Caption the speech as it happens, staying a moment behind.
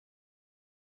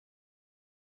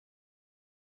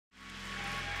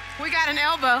We got an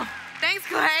elbow. Thanks,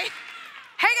 Clay.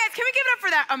 Hey guys, can we give it up for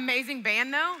that amazing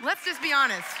band though? Let's just be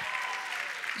honest.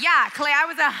 Yeah, Clay, I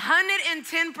was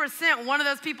 110% one of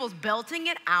those people's belting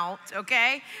it out,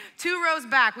 okay? 2 rows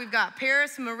back, we've got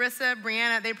Paris, Marissa,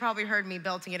 Brianna. They probably heard me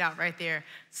belting it out right there.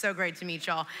 So great to meet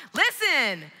y'all.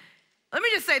 Listen, let me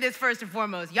just say this first and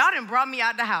foremost. Y'all done brought me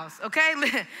out the house, okay?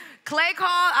 Clay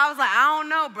called, I was like, I don't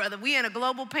know, brother. We in a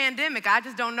global pandemic. I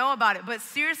just don't know about it. But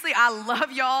seriously, I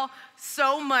love y'all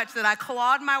so much that I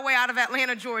clawed my way out of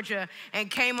Atlanta, Georgia,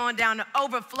 and came on down to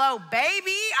Overflow.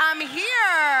 Baby, I'm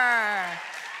here.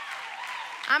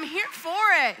 I'm here for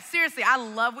it. Seriously, I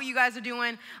love what you guys are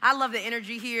doing. I love the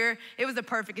energy here. It was the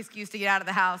perfect excuse to get out of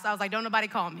the house. I was like, don't nobody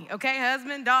call me, okay?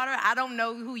 Husband, daughter, I don't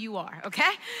know who you are,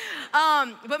 okay?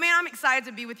 But man, I'm excited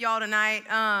to be with y'all tonight.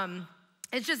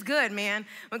 It's just good, man.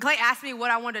 When Clay asked me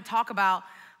what I wanted to talk about,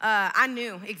 I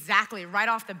knew exactly right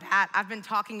off the bat. I've been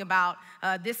talking about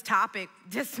this topic,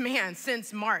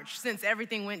 since March, since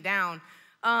everything went down.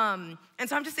 And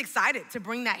so I'm just excited to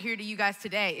bring that here to you guys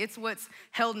today. It's what's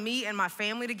held me and my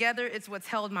family together. It's what's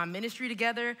held my ministry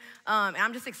together. And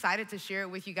I'm just excited to share it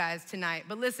with you guys tonight.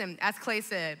 But listen, as Clay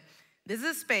said, this is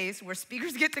a space where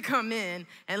speakers get to come in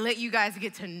and let you guys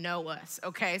get to know us,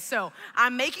 okay? So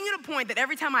I'm making it a point that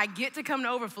every time I get to come to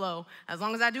Overflow, as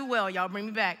long as I do well, y'all bring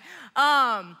me back,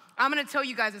 I'm gonna tell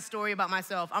you guys a story about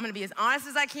myself. I'm gonna be as honest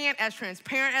as I can, as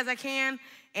transparent as I can,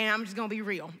 and I'm just gonna be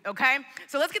real, okay?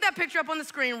 So let's get that picture up on the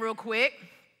screen real quick.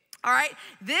 All right,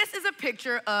 this is a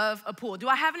picture of a pool. Do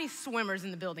I have any swimmers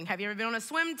in the building? Have you ever been on a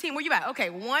swim team? Where you at?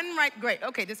 Okay, one right, great.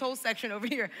 Okay, this whole section over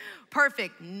here,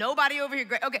 perfect. Nobody over here,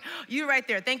 great. Okay, you right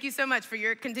there. Thank you so much for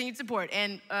your continued support.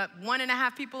 And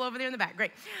 1.5 people over there in the back,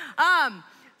 great.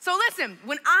 So listen,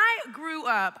 when I grew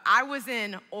up, I was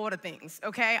in all the things,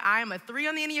 okay? I am a 3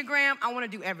 on the Enneagram. I wanna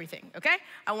do everything, okay?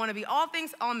 I wanna be all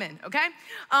things, all men, okay?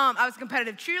 I was a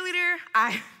competitive cheerleader.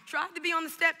 I tried to be on the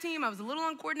step team. I was a little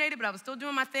uncoordinated, but I was still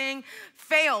doing my thing.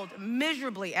 Failed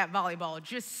miserably at volleyball,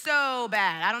 just so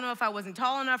bad. I don't know if I wasn't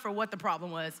tall enough or what the problem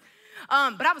was.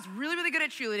 But I was really, really good at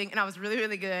cheerleading, and I was really,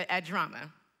 really good at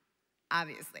drama.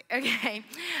 Obviously, okay?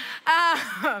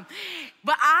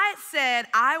 But I said,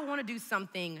 I wanna do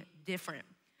something different.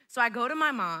 So I go to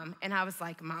my mom and I was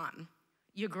like, Mom,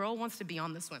 your girl wants to be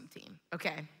on the swim team,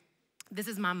 okay? This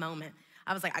is my moment.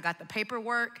 I was like, I got the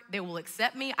paperwork, they will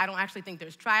accept me. I don't actually think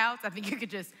there's tryouts. I think you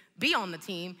could just be on the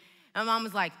team. And my mom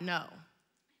was like, no.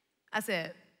 I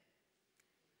said,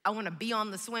 I wanna be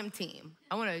on the swim team.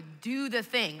 I wanna do the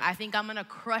thing. I think I'm gonna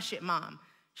crush it, Mom.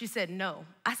 She said, no.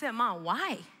 I said, Mom,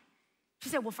 why? She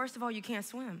said, well, first of all, you can't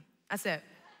swim. I said,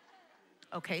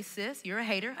 okay, sis, you're a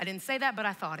hater. I didn't say that, but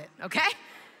I thought it, okay?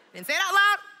 Didn't say it out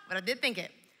loud, but I did think it.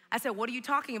 I said, what are you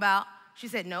talking about? She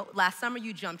said, no, last summer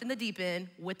you jumped in the deep end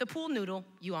with the pool noodle.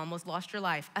 You almost lost your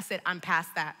life. I said, I'm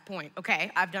past that point, okay?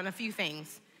 I've done a few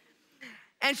things.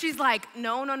 And she's like,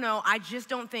 no, I just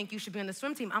don't think you should be on the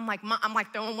swim team. I'm like, Mom, I'm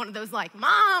like throwing one of those like,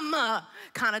 Mom,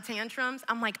 kind of tantrums.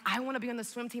 I'm like, I wanna be on the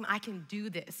swim team. I can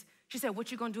do this. She said,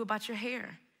 what you gonna do about your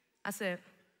hair? I said,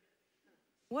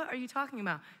 what are you talking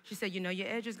about? She said, you know, your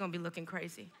edge is gonna be looking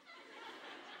crazy.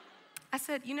 I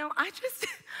said, you know, I just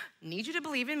need you to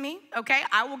believe in me, okay?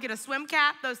 I will get a swim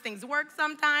cap. Those things work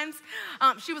sometimes.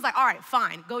 She was like, all right,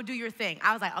 fine, go do your thing.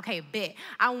 I was like, okay, bet.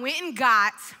 I went and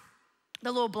got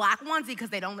the little black onesie because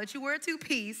they don't let you wear a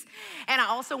 2-piece. And I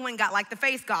also went and got like the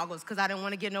face goggles because I didn't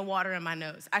want to get no water in my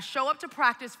nose. I show up to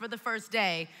practice for the first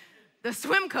day. The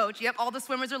swim coach, yep, all the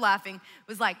swimmers are laughing,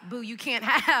 was like, boo, you can't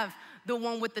have the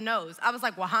one with the nose. I was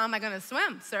like, well, how am I gonna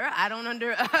swim, sir? I don't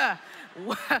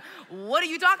what are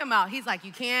you talking about? He's like,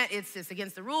 you can't, it's just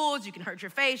against the rules. You can hurt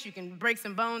your face, you can break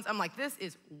some bones. I'm like, this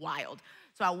is wild.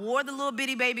 So I wore the little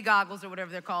bitty baby goggles or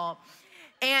whatever they're called.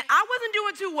 And I wasn't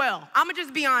doing too well. I'm gonna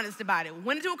just be honest about it.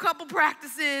 Went to a couple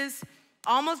practices,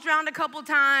 almost drowned a couple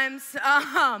times,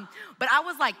 but I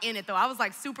was like in it though. I was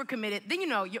like super committed. Then you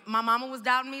know, my mama was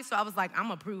doubting me, so I was like, I'm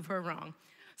gonna prove her wrong.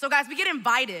 So guys, we get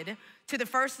invited to the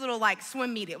first little like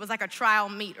swim meet. It was like a trial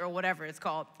meet or whatever it's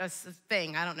called, a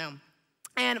thing, I don't know.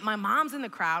 And my mom's in the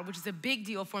crowd, which is a big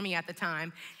deal for me at the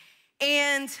time.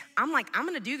 And I'm like, I'm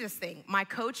gonna do this thing. My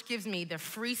coach gives me the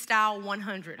freestyle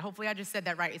 100. Hopefully I just said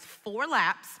that right. It's 4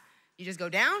 laps. You just go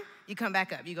down, you come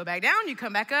back up. You go back down, you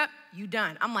come back up, you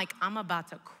done. I'm like, I'm about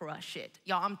to crush it.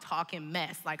 Y'all, I'm talking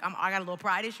mess. Like, I got a little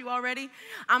pride issue already.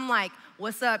 I'm like,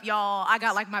 what's up, y'all? I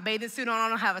got like my bathing suit on, I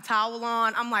don't have a towel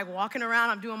on. I'm like walking around,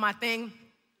 I'm doing my thing.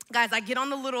 Guys, I get on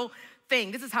the little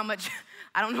thing. This is how much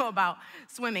I don't know about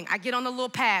swimming. I get on the little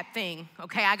pad thing,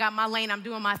 okay? I got my lane, I'm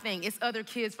doing my thing. It's other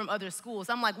kids from other schools.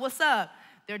 I'm like, what's up?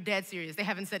 They're dead serious. They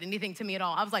haven't said anything to me at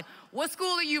all. I was like, what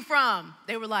school are you from?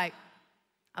 They were like,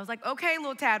 I was like, okay,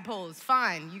 little tadpoles,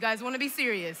 fine. You guys wanna be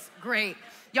serious? Great.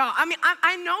 Y'all, I mean,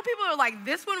 I know people are like,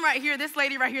 this one right here, this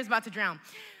lady right here is about to drown.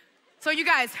 So you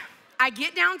guys, I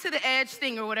get down to the edge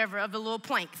thing or whatever of the little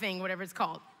plank thing, whatever it's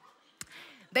called.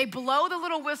 They blow the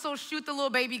little whistle, shoot the little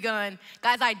baby gun.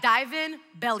 Guys, I dive in,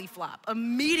 belly flop,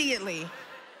 immediately.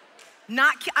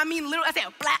 Literally, I say,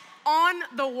 blap, on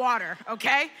the water,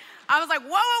 okay? I was like,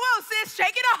 whoa, sis,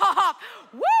 shake it off.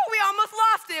 Woo, we almost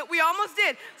lost it. We almost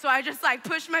did. So I just like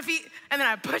push my feet and then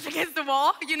I push against the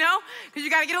wall, you know? Because you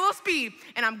gotta get a little speed.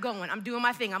 And I'm going, I'm doing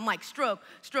my thing. I'm like, stroke.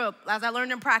 As I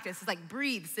learned in practice, it's like,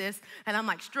 breathe, sis. And I'm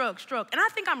like, stroke. And I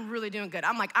think I'm really doing good.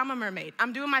 I'm like, I'm a mermaid.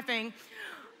 I'm doing my thing.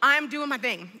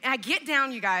 And I get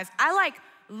down, you guys. I like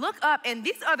look up, and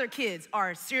these other kids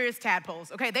are serious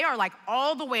tadpoles, okay? They are like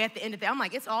all the way at the end of it. I'm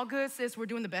like, it's all good, sis. We're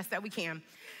doing the best that we can.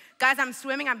 Guys, I'm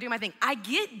swimming, I'm doing my thing. I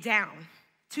get down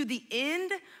to the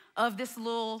end of this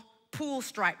little pool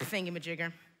stripe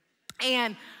thingamajigger.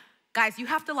 And guys, you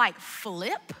have to like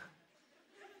flip,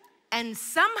 and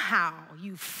somehow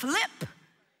you flip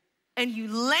and you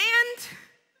land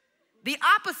the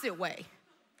opposite way.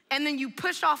 And then you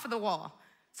push off of the wall.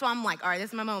 So I'm like, all right,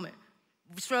 this is my moment.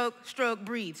 Stroke,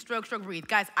 breathe, stroke, breathe.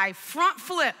 Guys, I front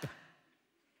flip,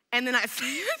 and then I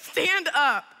stand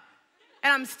up,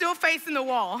 and I'm still facing the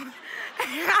wall. And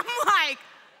I'm like,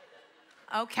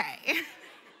 okay,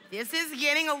 this is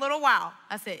getting a little wild.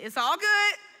 I said, it's all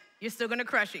good. You're still gonna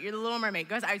crush it. You're the Little Mermaid.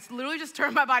 Guys, I literally just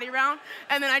turn my body around,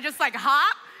 and then I just like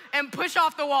hop and push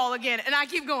off the wall again, and I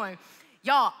keep going.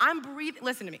 Y'all, I'm breathing,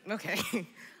 listen to me, okay.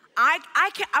 I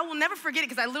will never forget it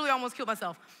because I literally almost killed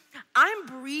myself. I'm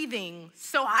breathing,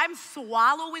 so I'm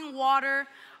swallowing water.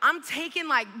 I'm taking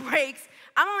like breaks.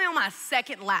 I'm only on my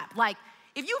second lap. Like,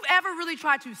 if you've ever really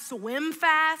tried to swim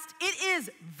fast, it is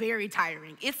very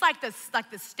tiring. It's like the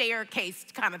staircase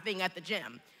kind of thing at the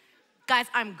gym. Guys,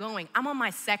 I'm on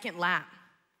my second lap.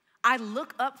 I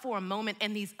look up for a moment,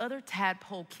 and these other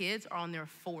tadpole kids are on their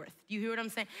fourth. Do you hear what I'm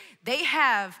saying? They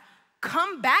have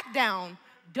come back down,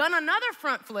 done another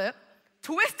front flip,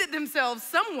 twisted themselves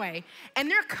some way, and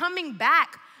they're coming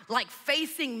back like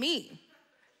facing me.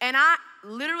 And I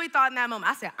literally thought in that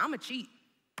moment, I said, I'm a cheat.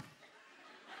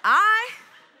 I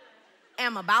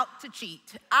am about to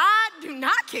cheat. I do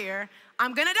not care.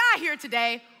 I'm gonna die here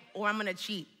today, or I'm gonna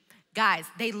cheat. Guys,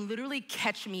 they literally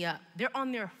catch me up. They're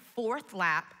on their fourth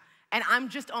lap, and I'm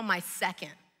just on my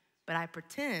second. But I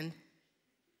pretend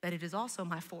that it is also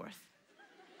my fourth,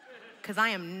 because I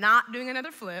am not doing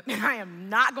another flip, and I am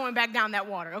not going back down that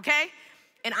water, okay?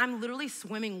 And I'm literally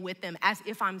swimming with them as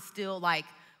if I'm still like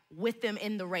with them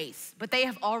in the race, but they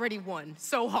have already won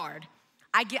so hard.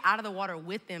 I get out of the water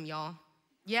with them, y'all.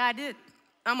 Yeah, I did.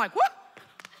 I'm like,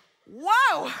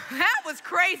 whoa, that was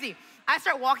crazy. I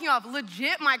start walking off.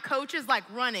 Legit, my coach is like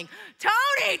running. Toni,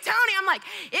 I'm like,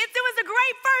 it was a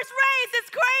great first race. It's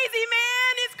crazy,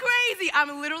 man, it's crazy.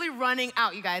 I'm literally running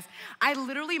out, you guys. I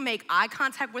literally make eye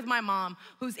contact with my mom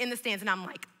who's in the stands, and I'm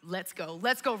like, let's go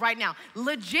right now.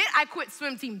 Legit, I quit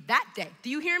swim team that day. Do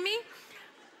you hear me?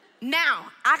 Now,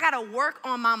 I gotta work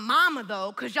on my mama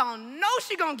though, because y'all know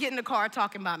she gonna get in the car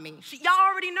talking about me. Y'all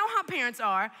already know how parents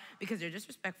are because they're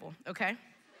disrespectful, okay?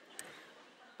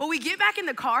 But we get back in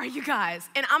the car, you guys,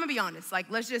 and I'm gonna be honest, like,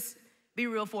 let's just be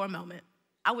real for a moment.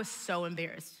 I was so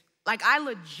embarrassed. Like, I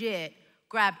legit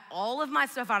grabbed all of my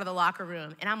stuff out of the locker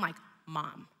room, and I'm like,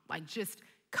 Mom, like, just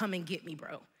come and get me,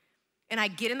 bro. And I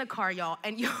get in the car, y'all,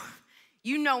 and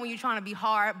you know when you're trying to be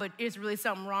hard, but it's really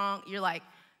something wrong, you're like,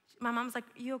 my mom's like,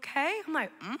 you okay? I'm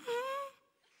like,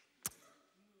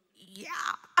 yeah.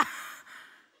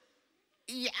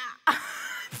 Yeah,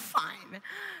 fine.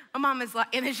 My mom is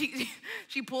like, and then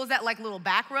she pulls that like little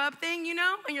back rub thing, you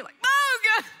know? And you're like, oh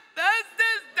God, that's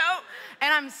this dope.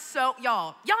 And I'm so,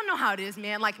 y'all know how it is,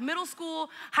 man. Like middle school,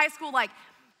 high school, like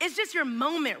it's just your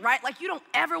moment, right? Like you don't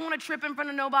ever want to trip in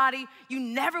front of nobody. You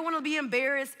never want to be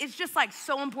embarrassed. It's just like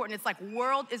so important. It's like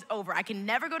world is over. I can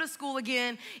never go to school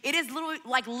again. It is literally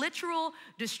like literal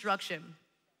destruction.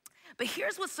 But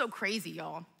here's what's so crazy,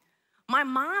 y'all. My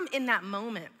mom in that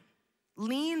moment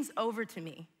leans over to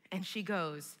me and she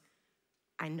goes,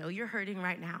 I know you're hurting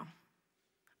right now.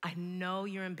 I know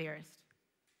you're embarrassed.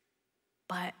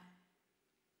 But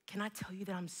can I tell you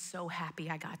that I'm so happy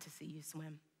I got to see you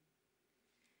swim?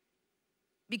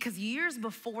 Because years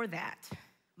before that,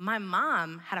 my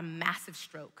mom had a massive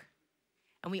stroke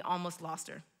and we almost lost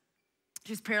her.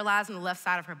 She was paralyzed on the left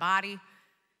side of her body.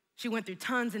 She went through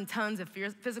tons and tons of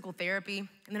physical therapy. And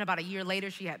then about a year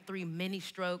later, she had 3 mini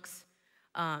strokes.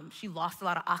 She lost a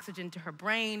lot of oxygen to her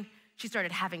brain. She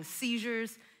started having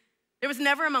seizures. There was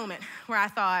never a moment where I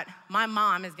thought, my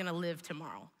mom is gonna live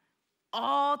tomorrow.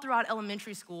 all throughout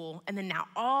elementary school, and then now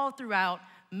all throughout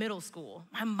middle school.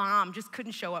 My mom just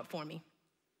couldn't show up for me,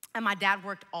 and my dad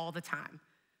worked all the time.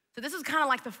 So this was kind of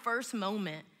like the first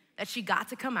moment that she got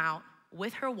to come out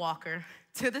with her walker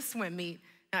to the swim meet,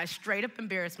 and I straight up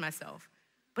embarrassed myself.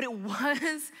 But it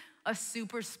was a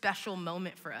super special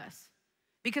moment for us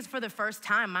because for the first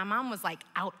time, my mom was like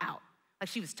out. Like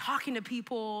she was talking to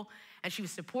people and she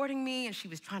was supporting me and she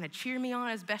was trying to cheer me on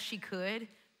as best she could.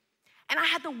 And I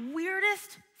had the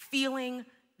weirdest feeling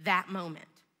that moment.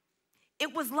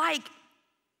 It was like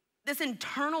this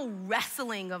internal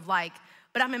wrestling of like,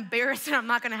 but I'm embarrassed and I'm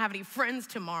not gonna have any friends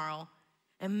tomorrow.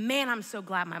 And man, I'm so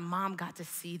glad my mom got to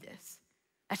see this,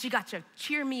 that she got to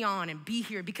cheer me on and be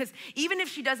here, because even if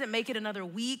she doesn't make it another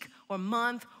week or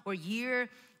month or year,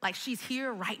 like she's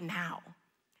here right now.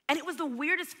 And it was the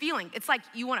weirdest feeling. It's like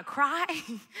you wanna cry,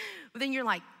 but then you're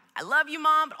like, I love you,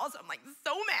 Mom, but also I'm like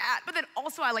so mad. But then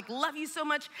also I like love you so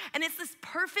much. And it's this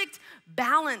perfect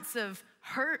balance of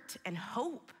hurt and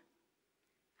hope.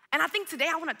 And I think today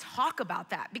I wanna talk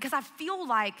about that because I feel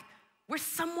like we're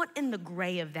somewhat in the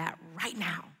gray of that right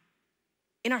now.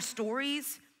 In our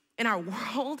stories, in our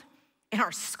world, in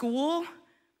our school,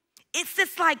 it's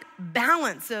this like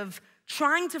balance of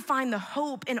trying to find the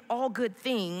hope in all good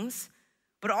things,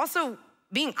 but also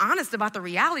being honest about the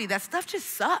reality that stuff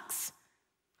just sucks.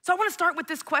 So I wanna start with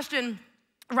this question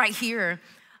right here.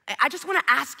 I just wanna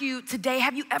ask you today,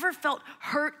 have you ever felt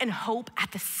hurt and hope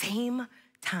at the same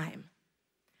time?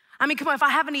 I mean, come on, if I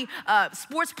have any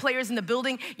sports players in the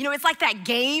building, you know, it's like that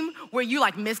game where you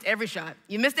like missed every shot.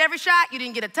 You missed every shot, you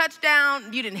didn't get a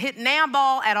touchdown, you didn't hit an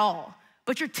ball at all,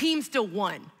 but your team still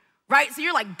won, right? So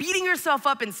you're like beating yourself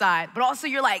up inside, but also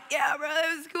you're like, yeah, bro,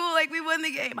 it was cool, like we won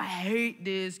the game. I hate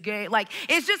this game. Like,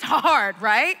 it's just hard,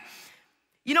 right?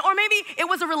 You know, or maybe it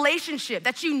was a relationship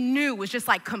that you knew was just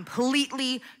like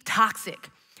completely toxic.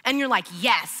 And you're like,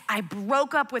 yes, I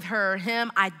broke up with her,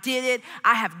 him, I did it,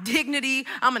 I have dignity,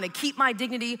 I'm gonna keep my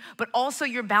dignity, but also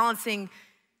you're balancing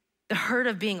the hurt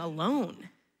of being alone,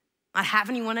 not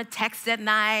having anyone to text at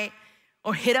night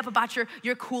or hit up about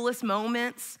your coolest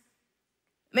moments.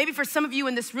 Maybe for some of you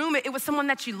in this room, it was someone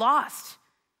that you lost,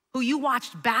 who you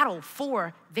watched battle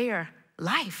for their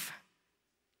life.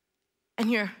 And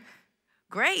you're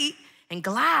great and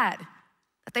glad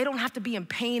that they don't have to be in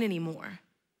pain anymore.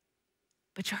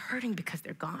 But you're hurting because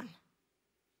they're gone.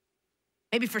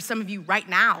 Maybe for some of you right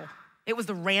now, it was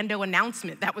the rando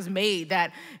announcement that was made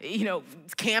that, you know,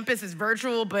 campus is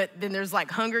virtual, but then there's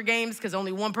like Hunger Games because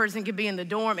only one person can be in the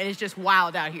dorm, and it's just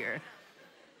wild out here.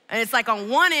 And it's like on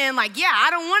one end, like, yeah,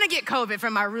 I don't wanna get COVID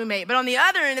from my roommate. But on the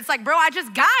other end, it's like, bro, I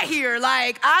just got here.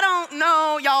 Like, I don't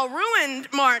know, y'all ruined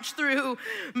March through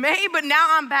May, but now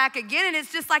I'm back again. And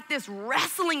it's just like this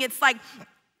wrestling. It's like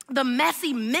the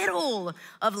messy middle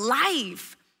of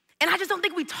life. And I just don't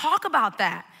think we talk about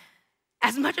that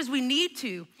as much as we need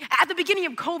to. At the beginning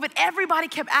of COVID, everybody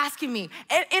kept asking me,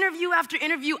 interview after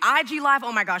interview, IG Live.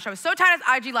 Oh my gosh, I was so tired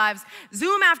of IG Lives.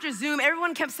 Zoom after Zoom,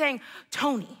 everyone kept saying,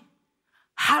 Toni,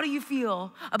 how do you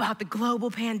feel about the global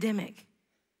pandemic?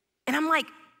 And I'm like,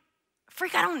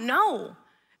 freak, I don't know.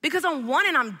 Because on one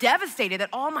end, I'm devastated that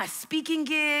all my speaking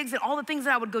gigs and all the things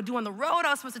that I would go do on the road,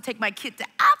 I was supposed to take my kid to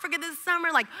Africa this summer,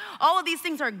 like all of these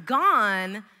things are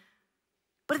gone.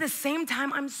 But at the same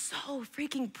time, I'm so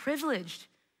freaking privileged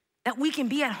that we can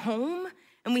be at home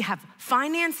and we have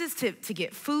finances to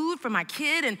get food for my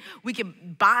kid, and we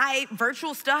can buy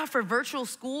virtual stuff for virtual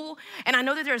school. And I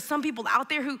know that there are some people out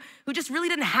there who just really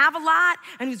didn't have a lot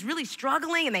and who's really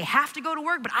struggling and they have to go to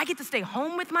work, but I get to stay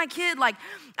home with my kid. Like,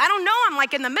 I don't know, I'm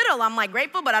like in the middle. I'm like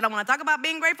grateful, but I don't wanna talk about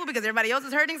being grateful because everybody else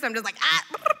is hurting, so I'm just like,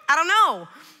 I don't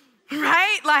know,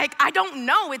 right? Like, I don't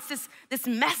know, it's this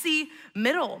messy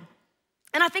middle.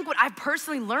 And I think what I've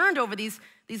personally learned over these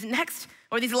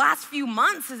last few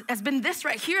months has been this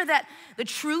right here, that the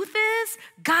truth is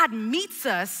God meets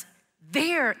us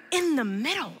there in the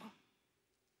middle,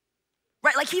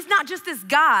 right? Like he's not just this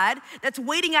God that's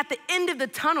waiting at the end of the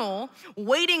tunnel,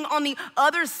 waiting on the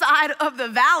other side of the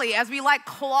valley as we like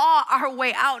claw our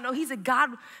way out. No, he's a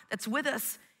God that's with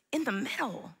us in the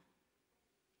middle.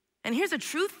 And here's the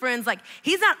truth, friends, like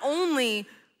he's not only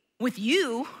with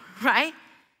you, right?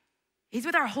 He's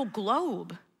with our whole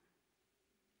globe.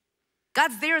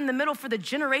 God's there in the middle for the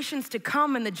generations to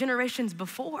come and the generations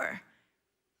before.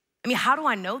 I mean, how do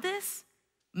I know this?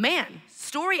 Man,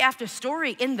 story after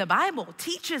story in the Bible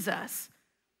teaches us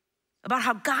about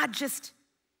how God just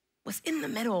was in the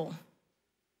middle,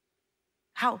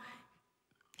 how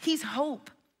he's hope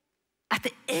at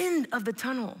the end of the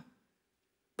tunnel,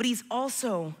 but he's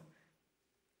also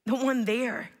the one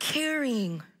there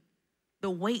carrying the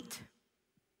weight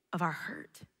of our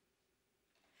hurt.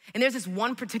 And there's this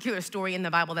one particular story in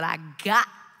the Bible that I got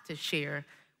to share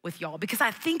with y'all because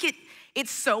I think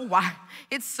it's so wild.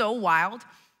 It's so wild.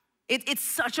 It's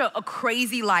such a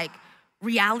crazy like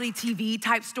reality TV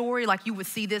type story. Like you would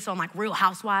see this on like Real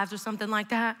Housewives or something like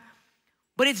that.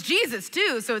 But it's Jesus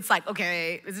too. So it's like,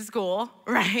 okay, this is cool,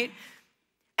 right?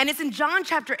 And it's in John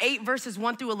chapter 8, verses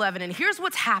 1 through 11. And here's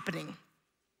what's happening.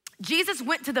 Jesus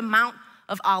went to the Mount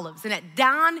of Olives, and at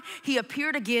dawn, he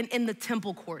appeared again in the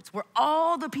temple courts where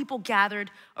all the people gathered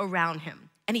around him,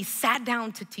 and he sat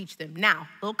down to teach them. Now,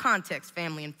 little context,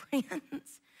 family and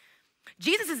friends.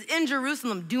 Jesus is in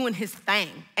Jerusalem doing his thing,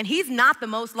 and he's not the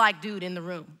most liked dude in the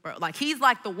room, bro. Like, he's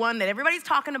like the one that everybody's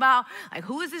talking about. Like,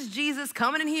 who is this Jesus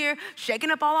coming in here,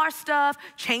 shaking up all our stuff,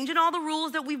 changing all the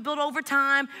rules that we've built over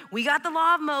time? We got the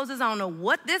law of Moses. I don't know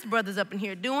what this brother's up in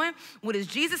here doing with his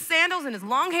Jesus sandals and his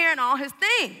long hair and all his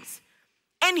things.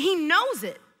 And he knows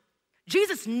it.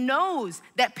 Jesus knows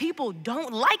that people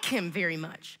don't like him very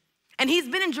much. And he's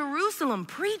been in Jerusalem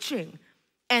preaching,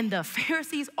 and the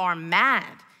Pharisees are mad.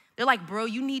 They're like, bro,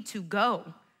 you need to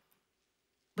go.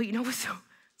 But you know what's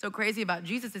so crazy about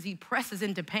Jesus is he presses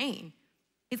into pain.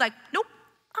 He's like, nope,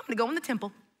 I'm gonna go in the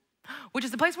temple, which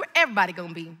is the place where everybody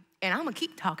gonna be. And I'm gonna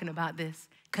keep talking about this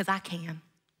because I can,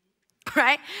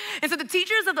 right? And so the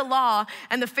teachers of the law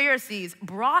and the Pharisees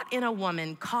brought in a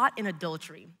woman caught in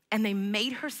adultery, and they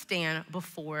made her stand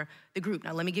before the group.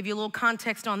 Now, let me give you a little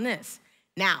context on this.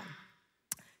 Now,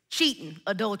 cheating,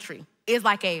 adultery, is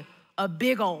like a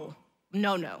big old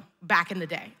no back in the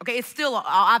day, okay? It's still,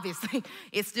 obviously,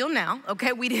 it's still now,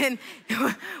 okay? We didn't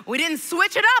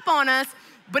switch it up on us,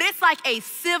 but it's like a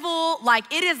civil,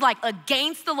 like it is like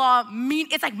against the law,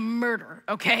 it's like murder,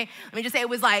 okay? Let me just say it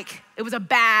was a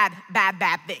bad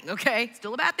thing, okay?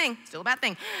 Still a bad thing,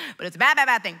 but it's a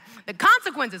bad thing. The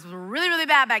consequences were really, really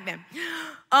bad back then.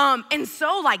 And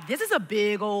so like, this is a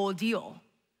big old deal.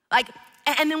 Like,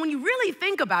 and then when you really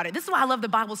think about it, this is why I love the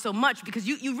Bible so much, because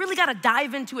you really gotta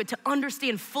dive into it to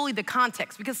understand fully the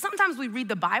context. Because sometimes we read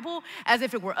the Bible as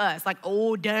if it were us, like,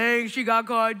 oh, dang, she got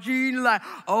caught cheating, like,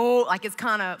 oh, like it's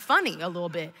kinda funny a little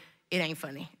bit. It ain't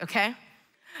funny, okay?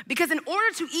 Because in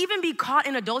order to even be caught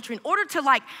in adultery, in order to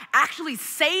like actually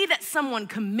say that someone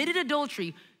committed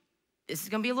adultery, this is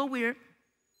gonna be a little weird,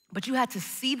 but you had to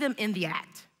see them in the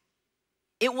act.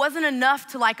 It wasn't enough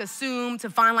to like assume, to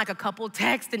find like a couple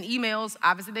texts and emails.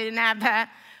 Obviously they didn't have that,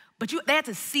 but they had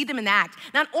to see them in the act.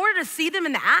 Now in order to see them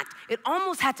in the act, it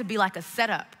almost had to be like a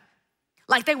setup.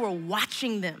 Like they were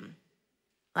watching them.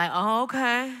 Like, oh,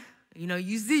 okay. You know,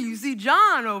 you see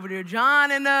John over there, John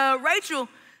and Rachel,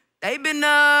 they've been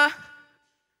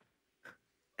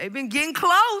getting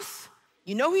close.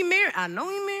 You know he married, I know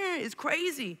he married, it's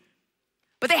crazy.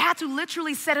 But they had to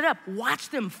literally set it up, watch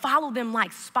them, follow them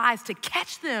like spies to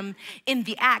catch them in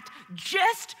the act,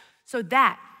 just so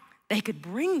that they could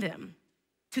bring them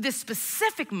to this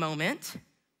specific moment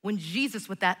when Jesus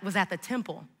was at the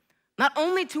temple, not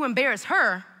only to embarrass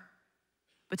her,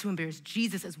 but to embarrass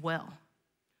Jesus as well.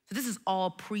 So this is all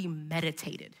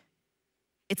premeditated.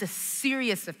 It's a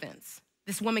serious offense.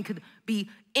 This woman could be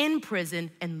in prison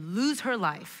and lose her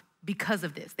life because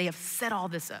of this. They have set all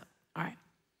this up, all right.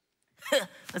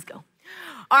 Let's go.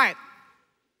 All right,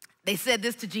 they said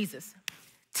this to Jesus.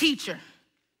 Teacher,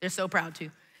 they're so proud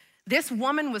to. This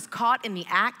woman was caught in the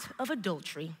act of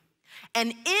adultery,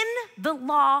 and in the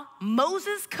law,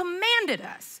 Moses commanded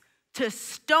us to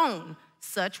stone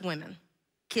such women,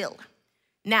 kill.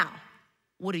 Now,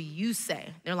 what do you say?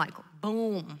 They're like,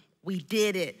 boom, we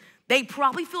did it. They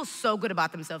probably feel so good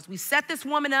about themselves. We set this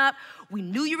woman up. We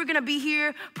knew you were gonna be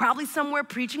here, probably somewhere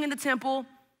preaching in the temple.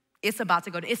 It's about to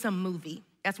go to, it's a movie.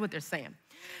 That's what they're saying.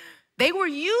 They were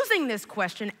using this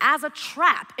question as a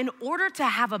trap in order to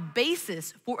have a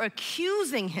basis for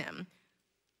accusing him.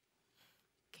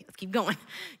 Okay, let's keep going.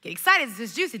 Get excited, this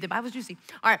is juicy, the Bible's juicy.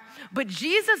 All right, but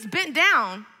Jesus bent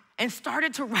down and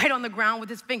started to write on the ground with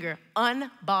his finger.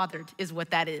 Unbothered is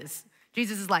what that is.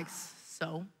 Jesus is like,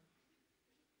 so?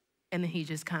 And then he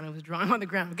just kind of was drawing on the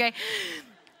ground, okay?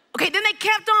 Okay, then they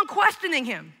kept on questioning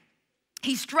him.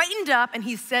 He straightened up and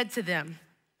he said to them,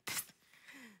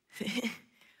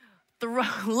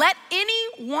 let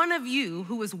any one of you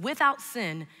who is without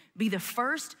sin be the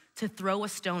first to throw a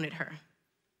stone at her.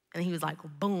 And he was like,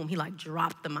 boom, he like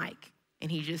dropped the mic and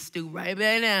he just stood right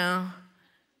back down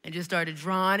and just started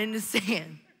drawing in the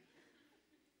sand.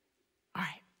 All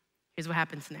right, here's what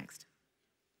happens next.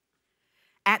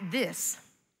 At this,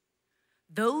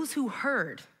 those who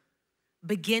heard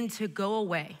began to go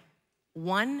away,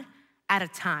 one at a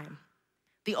time.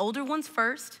 The older ones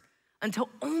first, until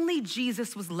only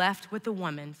Jesus was left with the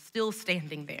woman still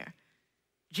standing there.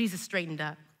 Jesus straightened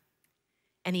up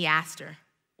and he asked her,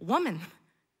 woman.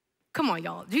 Come on,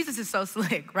 y'all. Jesus is so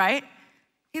slick, right?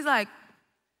 He's like,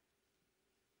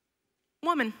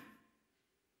 woman,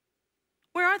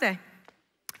 where are they?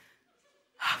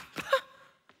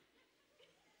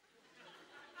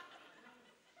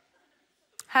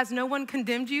 Has no one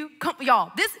condemned you? Come, y'all,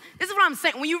 this is what I'm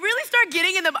saying. When you really start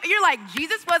getting in you're like,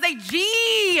 Jesus was a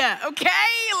G, okay?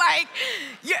 Like,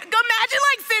 imagine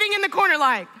like sitting in the corner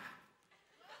like,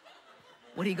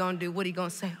 what are you gonna do? What are you gonna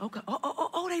say? Okay,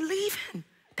 they leaving.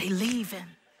 They leaving.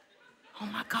 Oh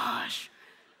my gosh.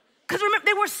 Because remember,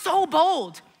 they were so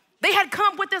bold. They had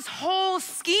come up with this whole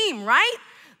scheme, right?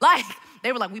 Like,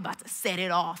 they were like, we about to set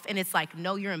it off. And it's like,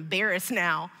 no, you're embarrassed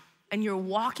now. And you're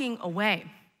walking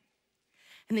away.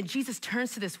 And then Jesus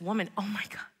turns to this woman. Oh my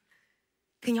God.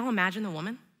 Can y'all imagine the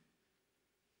woman?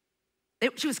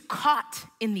 She was caught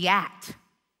in the act,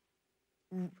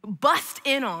 bust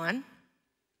in on.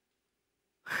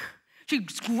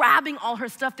 She's grabbing all her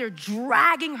stuff. They're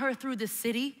dragging her through the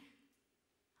city.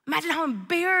 Imagine how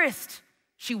embarrassed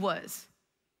she was,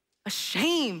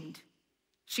 ashamed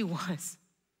she was,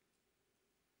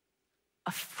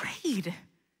 afraid,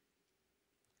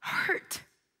 hurt.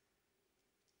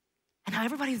 And now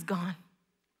everybody's gone.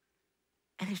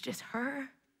 And it's just her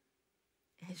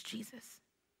and it's Jesus.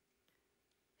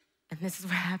 And this is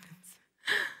what happens.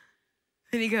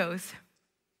 Then he goes.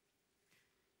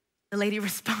 The lady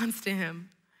responds to him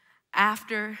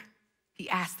after he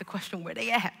asked the question, where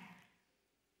they at?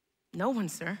 No one,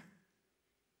 sir.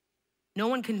 No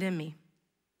one condemned me.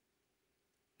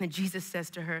 And Jesus says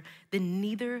to her, then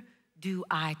neither do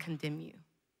I condemn you.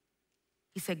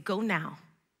 He said, go now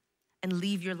and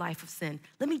leave your life of sin.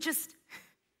 Let me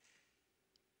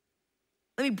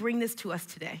bring this to us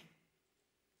today.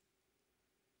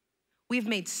 We've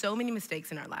made so many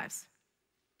mistakes in our lives.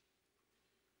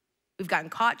 We've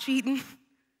gotten caught cheating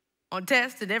on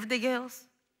tests and everything else.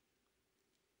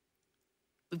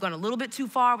 We've gone a little bit too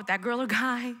far with that girl or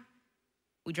guy.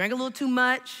 We drank a little too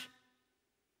much.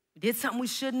 We did something we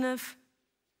shouldn't have.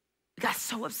 We got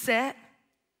so upset.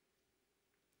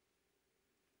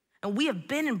 And we have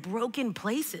been in broken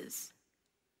places.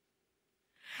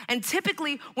 And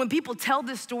typically, when people tell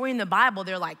this story in the Bible,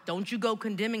 they're like, don't you go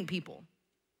condemning people.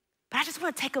 But I just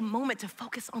want to take a moment to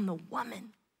focus on the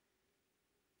woman.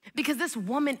 Because this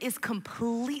woman is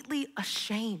completely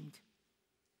ashamed,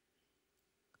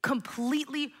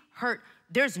 completely hurt.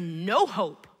 There's no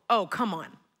hope. Oh, come on.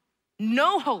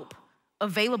 No hope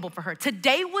available for her.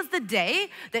 Today was the day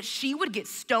that she would get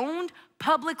stoned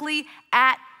publicly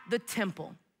at the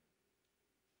temple.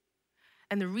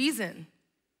 And the reason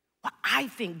why I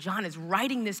think John is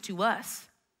writing this to us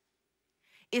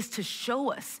is to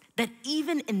show us that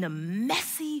even in the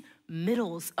messy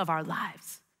middles of our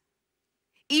lives,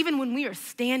 even when we are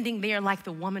standing there like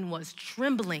the woman was,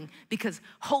 trembling because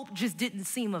hope just didn't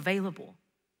seem available,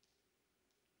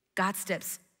 God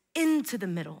steps into the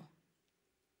middle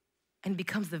and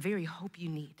becomes the very hope you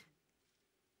need.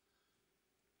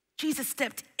 Jesus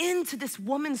stepped into this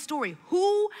woman's story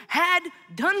who had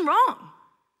done wrong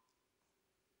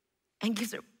and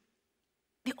gives her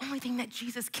the only thing that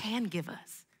Jesus can give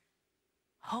us: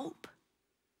 hope,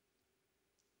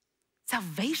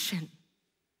 salvation.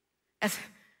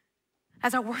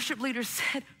 As our worship leader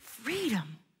said,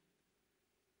 freedom.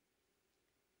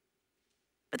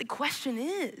 But the question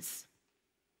is,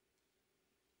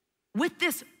 with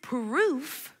this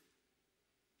proof,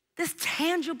 this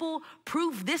tangible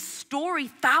proof, this story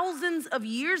thousands of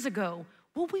years ago,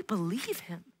 will we believe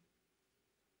him?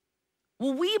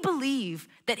 Will we believe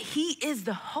that he is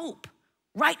the hope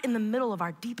right in the middle of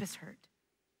our deepest hurt?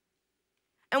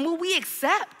 And will we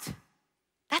accept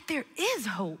that there is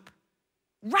hope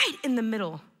right in the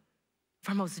middle of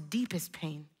our most deepest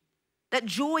pain? That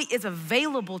joy is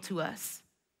available to us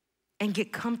and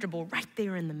get comfortable right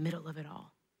there in the middle of it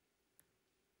all.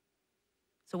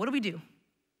 So what do?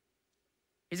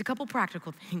 Here's a couple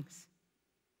practical things.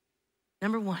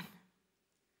 Number one,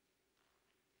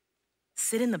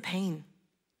 sit in the pain.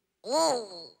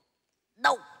 Oh,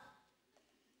 no.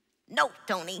 No,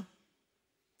 Toni.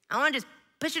 I want to just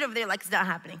push it over there like it's not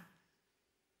happening.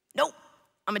 Nope,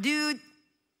 I'm a dude.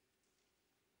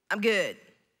 I'm good.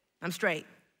 I'm straight.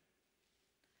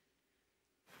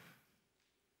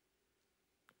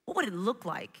 What would it look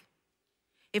like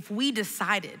if we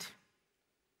decided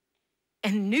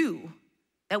and knew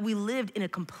that we lived in a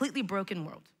completely broken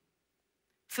world,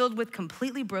 filled with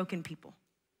completely broken people,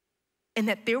 and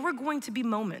that there were going to be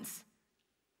moments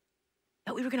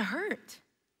that we were gonna hurt?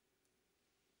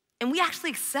 And we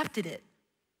actually accepted it.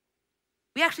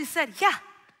 We actually said, yeah,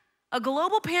 a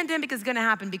global pandemic is gonna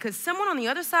happen because someone on the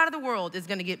other side of the world is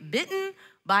gonna get bitten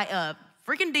by a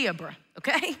freaking Deborah,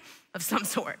 okay, of some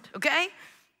sort, okay?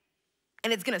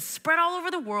 And it's gonna spread all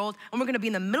over the world, and we're gonna be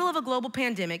in the middle of a global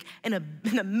pandemic, in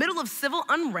the middle of civil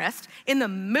unrest, in the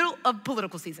middle of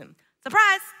political season.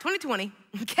 Surprise, 2020,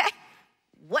 okay?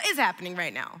 What is happening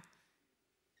right now?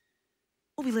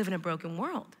 Well, we live in a broken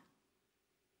world.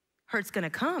 Hurt's gonna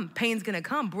come, pain's gonna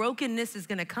come, brokenness is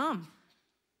gonna come.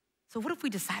 So what if we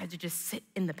decided to just sit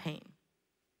in the pain?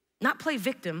 Not play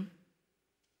victim,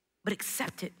 but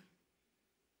accept it.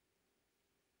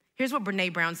 Here's what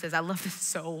Brene Brown says. I love this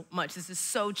so much. This is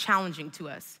so challenging to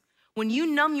us. When you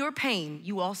numb your pain,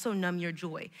 you also numb your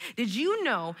joy. Did you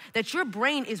know that your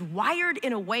brain is wired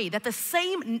in a way that the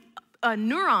same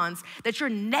neurons that your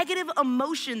negative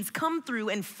emotions come through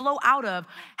and flow out of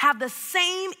have the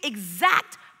same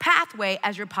exact pathway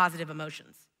as your positive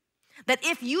emotions? That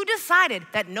if you decided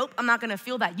that, nope, I'm not gonna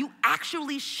feel that, you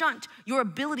actually shunt your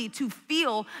ability to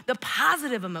feel the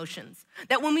positive emotions.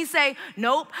 That when we say,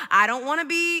 nope, I don't wanna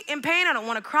be in pain, I don't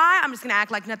wanna cry, I'm just gonna act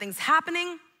like nothing's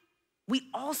happening, we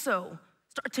also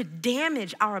start to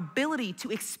damage our ability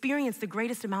to experience the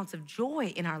greatest amounts of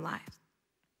joy in our lives.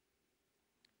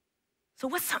 So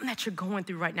what's something that you're going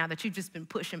through right now that you've just been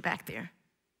pushing back there?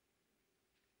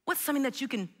 What's something that you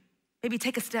can maybe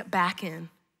take a step back in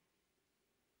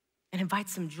and invite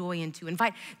some joy into,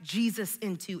 invite Jesus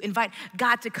into, invite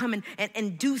God to come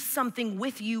and do something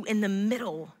with you in the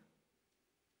middle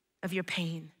of your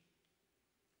pain?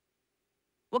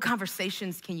 What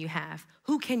conversations can you have?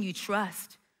 Who can you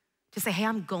trust to say, hey,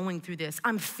 I'm going through this.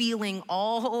 I'm feeling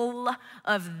all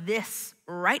of this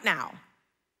right now,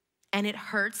 and it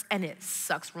hurts and it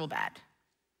sucks real bad.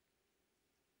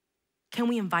 Can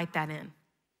we invite that in?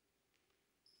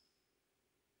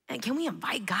 And can we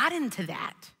invite God into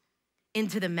that?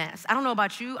 Into the mess. I don't know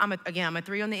about you, I'm a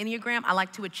 3 on the Enneagram. I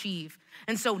like to achieve.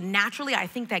 And so naturally, I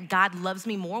think that God loves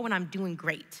me more when I'm doing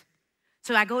great.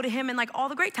 So I go to him in like all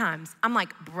the great times. I'm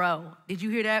like, bro, did you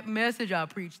hear that message I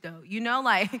preached though? You know,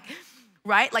 like,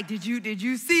 right? Like, did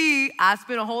you see, I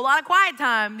spent a whole lot of quiet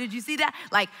time. Did you see that?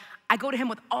 Like, I go to him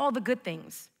with all the good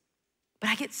things, but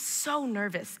I get so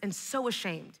nervous and so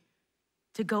ashamed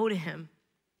to go to him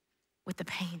with the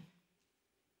pain,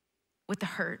 with the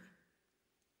hurt.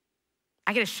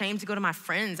 I get ashamed to go to my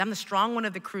friends. I'm the strong one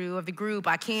of the group.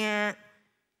 I can't.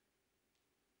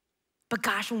 But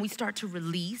gosh, when we start to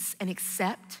release and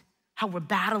accept how we're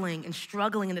battling and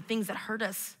struggling and the things that hurt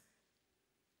us,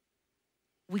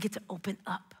 we get to open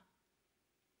up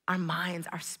our minds,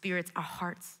 our spirits, our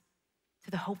hearts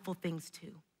to the hopeful things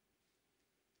too.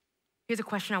 Here's a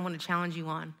question I want to challenge you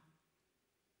on.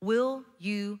 Will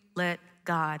you let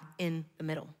God in the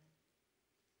middle?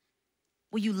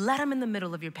 Will you let him in the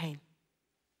middle of your pain?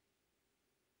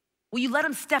 Will you let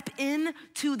him step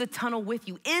into the tunnel with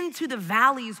you, into the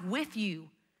valleys with you,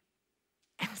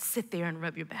 and sit there and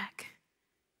rub your back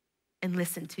and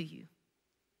listen to you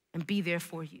and be there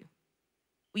for you?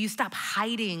 Will you stop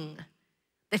hiding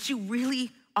that you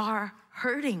really are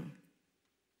hurting?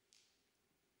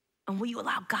 And will you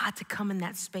allow God to come in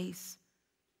that space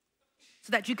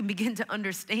so that you can begin to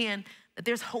understand that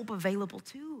there's hope available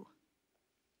too?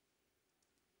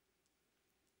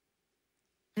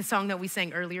 The song that we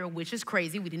sang earlier, which is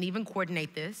crazy, we didn't even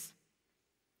coordinate this,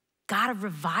 God of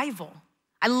revival.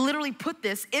 I literally put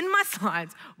this in my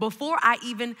slides before I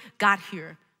even got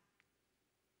here.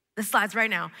 The slides right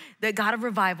now, the God of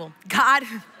revival. God,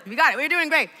 we got it, we're doing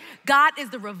great. God is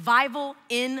the revival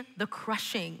in the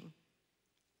crushing.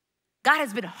 God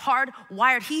has been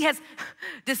hardwired. He has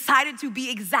decided to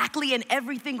be exactly and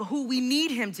everything who we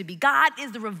need him to be. God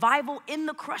is the revival in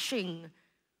the crushing,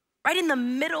 right in the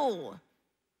middle.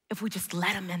 If we just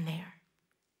let him in there,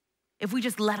 if we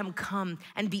just let him come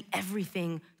and be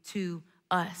everything to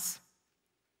us.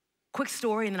 Quick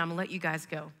story, and then I'm gonna let you guys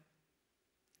go.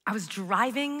 I was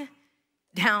driving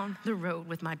down the road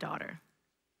with my daughter,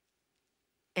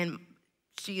 and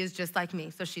she is just like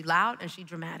me. So she's loud and she's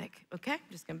dramatic, okay?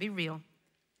 Just gonna be real.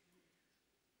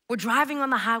 We're driving on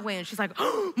the highway, and she's like,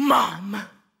 oh, Mom.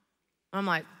 I'm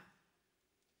like,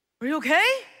 are you okay?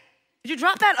 Did you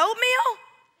drop that oatmeal?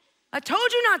 I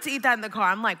told you not to eat that in the car.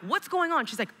 I'm like, what's going on?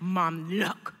 She's like, Mom,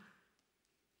 look.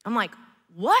 I'm like,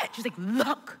 what? She's like,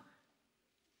 look.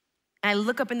 And I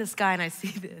look up in the sky and I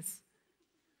see this.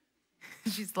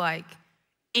 She's like,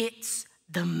 it's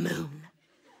the moon.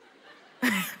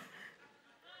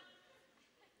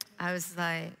 I was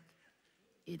like,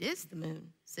 it is the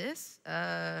moon, sis.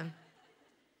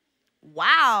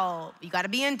 Wow, you gotta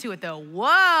be into it though.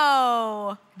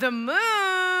 Whoa, the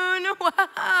moon,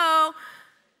 whoa.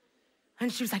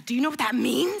 And she was like, do you know what that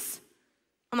means?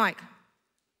 I'm like,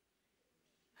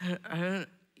 I don't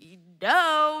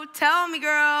know, tell me,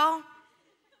 girl.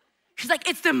 She's like,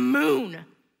 it's the moon,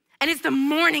 and it's the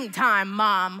morning time,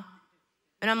 Mom.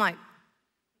 And I'm like,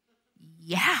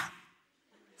 yeah.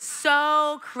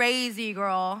 So crazy,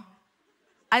 girl.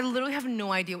 I literally have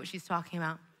no idea what she's talking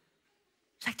about.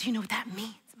 She's like, do you know what that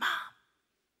means, Mom?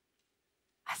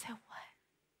 I said, what?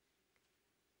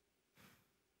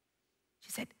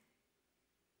 She said,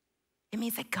 it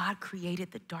means that God created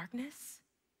the darkness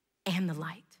and the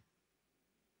light.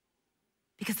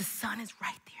 Because the sun is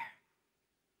right there,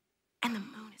 and the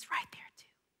moon is right there too.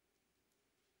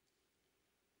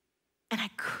 And I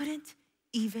couldn't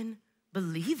even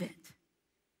believe it.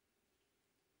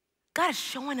 God is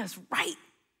showing us right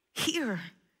here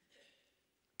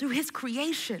through his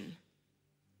creation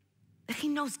that he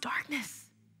knows darkness.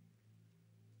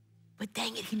 But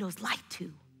dang it, he knows light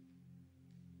too.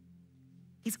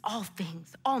 He's all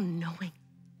things, all knowing.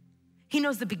 He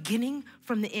knows the beginning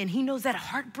from the end. He knows that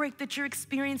heartbreak that you're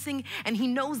experiencing, and he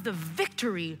knows the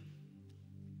victory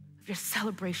of your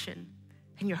celebration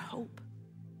and your hope.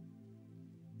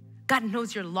 God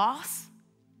knows your loss,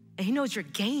 and he knows your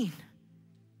gain.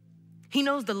 He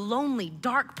knows the lonely,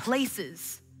 dark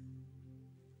places.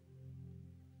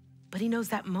 But he knows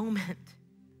that moment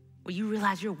where you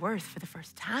realize your worth for the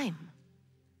first time.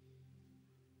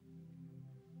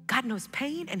 God knows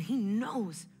pain, and he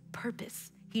knows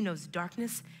purpose. He knows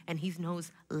darkness, and he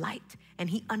knows light. And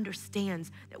he understands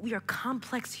that we are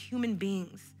complex human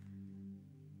beings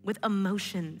with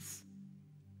emotions,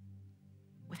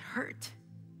 with hurt,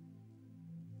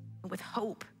 and with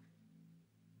hope.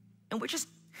 And we're just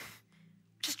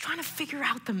trying to figure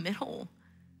out the middle.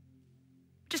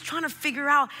 Just trying to figure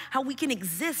out how we can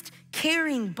exist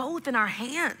carrying both in our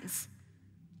hands.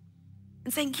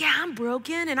 And saying, yeah, I'm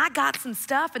broken, and I got some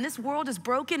stuff, and this world is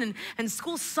broken, and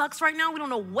school sucks right now. We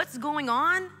don't know what's going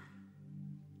on.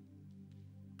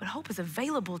 But hope is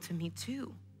available to me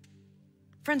too.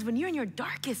 Friends, when you're in your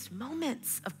darkest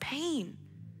moments of pain,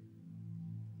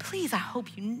 please, I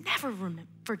hope you never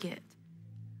forget.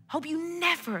 Hope you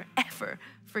never, ever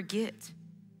forget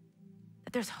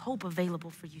that there's hope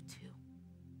available for you too.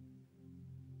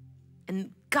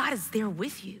 And God is there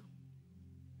with you.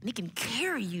 And he can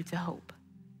carry you to hope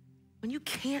when you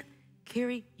can't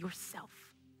carry yourself.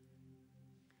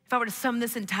 If I were to sum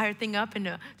this entire thing up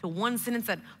into one sentence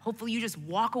that hopefully you just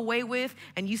walk away with,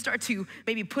 and you start to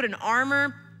maybe put an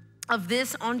armor of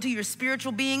this onto your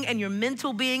spiritual being and your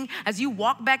mental being as you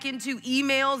walk back into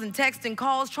emails and texts and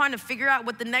calls trying to figure out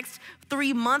what the next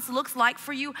 3 months looks like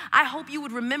for you, I hope you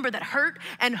would remember that hurt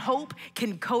and hope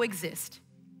can coexist.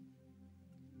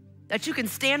 That you can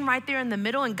stand right there in the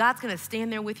middle, and God's gonna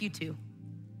stand there with you too.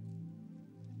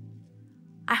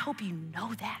 I hope you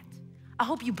know that. I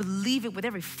hope you believe it with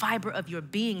every fiber of your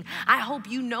being. I hope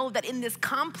you know that in this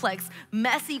complex,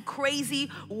 messy, crazy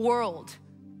world,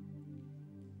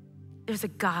 there's a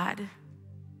God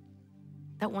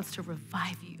that wants to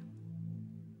revive you,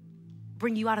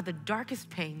 bring you out of the darkest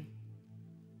pain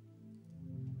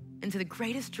into the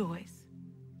greatest joys.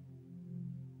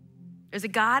 There's a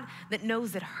God that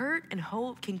knows that hurt and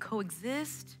hope can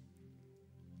coexist,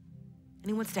 and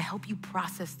he wants to help you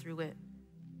process through it.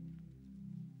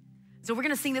 So we're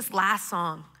gonna sing this last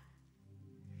song,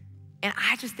 and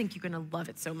I just think you're gonna love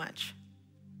it so much.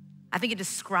 I think it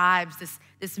describes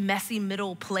this messy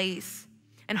middle place,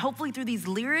 and hopefully through these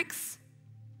lyrics,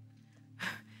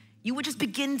 you would just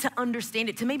begin to understand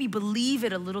it, to maybe believe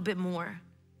it a little bit more.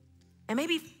 And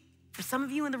maybe for some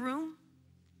of you in the room,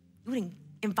 you would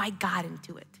invite God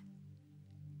into it,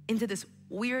 into this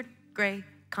weird, gray,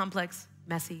 complex,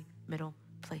 messy middle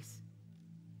place.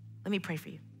 Let me pray for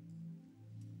you.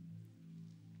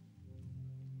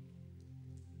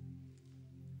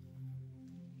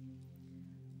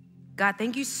 God,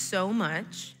 thank you so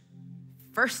much,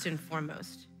 first and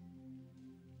foremost,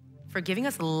 for giving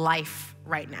us life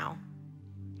right now.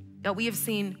 God, we have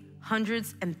seen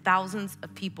hundreds and thousands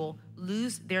of people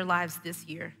lose their lives this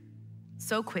year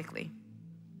so quickly,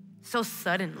 so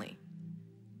suddenly.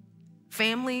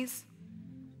 Families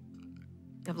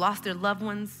have lost their loved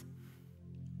ones,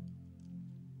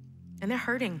 and they're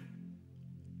hurting.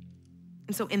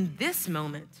 And so in this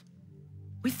moment,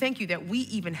 we thank you that we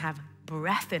even have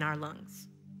breath in our lungs.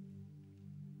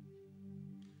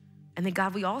 And then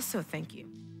God, we also thank you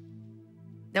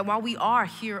that while we are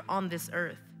here on this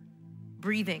earth,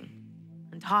 breathing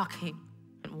and talking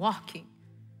and walking,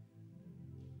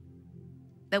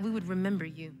 that we would remember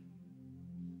you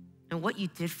and what you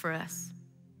did for us.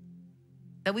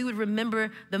 That we would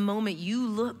remember the moment you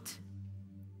looked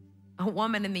a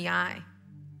woman in the eye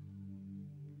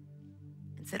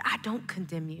and said, I don't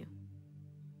condemn you.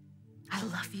 I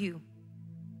love you.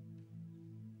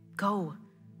 Go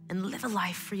and live a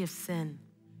life free of sin.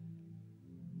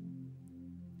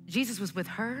 Jesus was with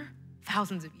her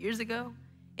thousands of years ago,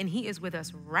 and he is with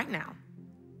us right now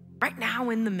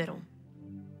in the middle,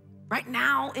 right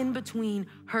now in between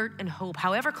hurt and hope.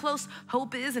 However close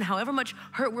hope is and however much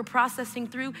hurt we're processing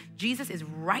through, Jesus is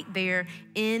right there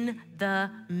in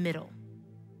the middle,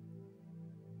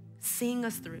 seeing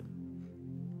us through.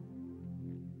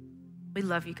 We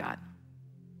love you, God.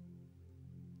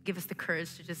 Give us the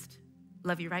courage to just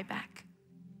love you right back.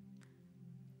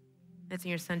 It's in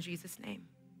your son, Jesus' name.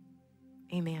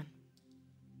 Amen.